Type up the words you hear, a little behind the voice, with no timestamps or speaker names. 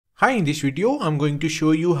Hi, in this video, I'm going to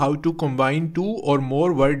show you how to combine two or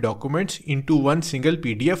more Word documents into one single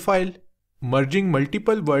PDF file. Merging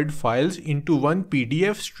multiple Word files into one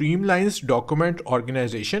PDF streamlines document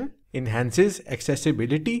organization, enhances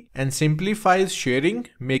accessibility, and simplifies sharing,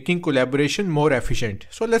 making collaboration more efficient.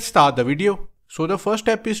 So let's start the video. So the first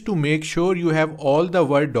step is to make sure you have all the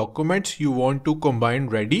Word documents you want to combine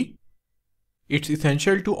ready. It's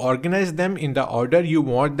essential to organize them in the order you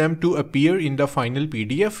want them to appear in the final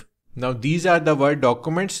PDF. Now these are the Word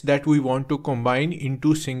documents that we want to combine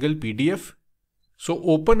into single PDF. So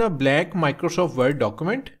open a blank Microsoft Word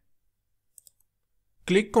document.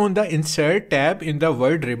 Click on the Insert tab in the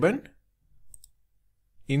Word ribbon.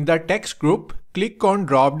 In the text group, click on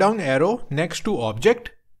drop-down arrow next to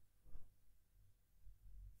Object.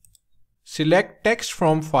 Select Text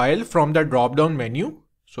from File from the drop-down menu.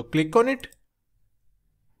 So click on it.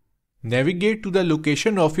 Navigate to the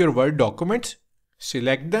location of your Word documents,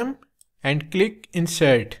 select them and click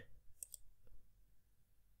Insert.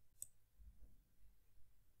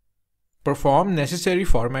 Perform necessary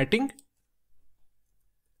formatting.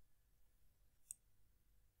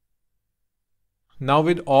 Now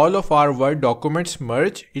with all of our Word documents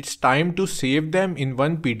merged, it's time to save them in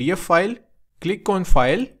one PDF file. Click on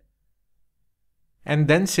File and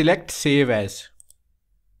then select Save As.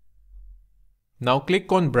 Now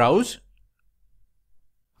click on Browse.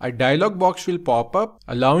 A dialog box will pop up,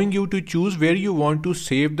 allowing you to choose where you want to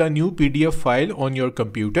save the new PDF file on your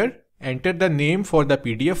computer. Enter the name for the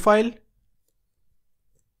PDF file.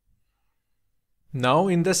 Now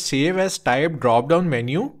in the Save As Type drop-down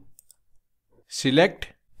menu, select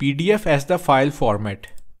PDF as the file format.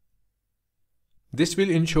 This will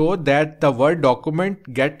ensure that the Word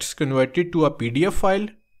document gets converted to a PDF file.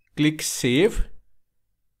 Click Save.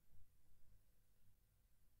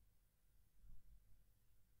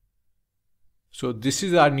 So this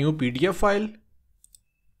is our new PDF file.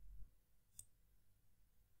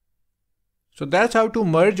 So that's how to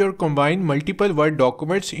merge or combine multiple Word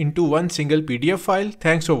documents into one single PDF file.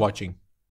 Thanks for watching.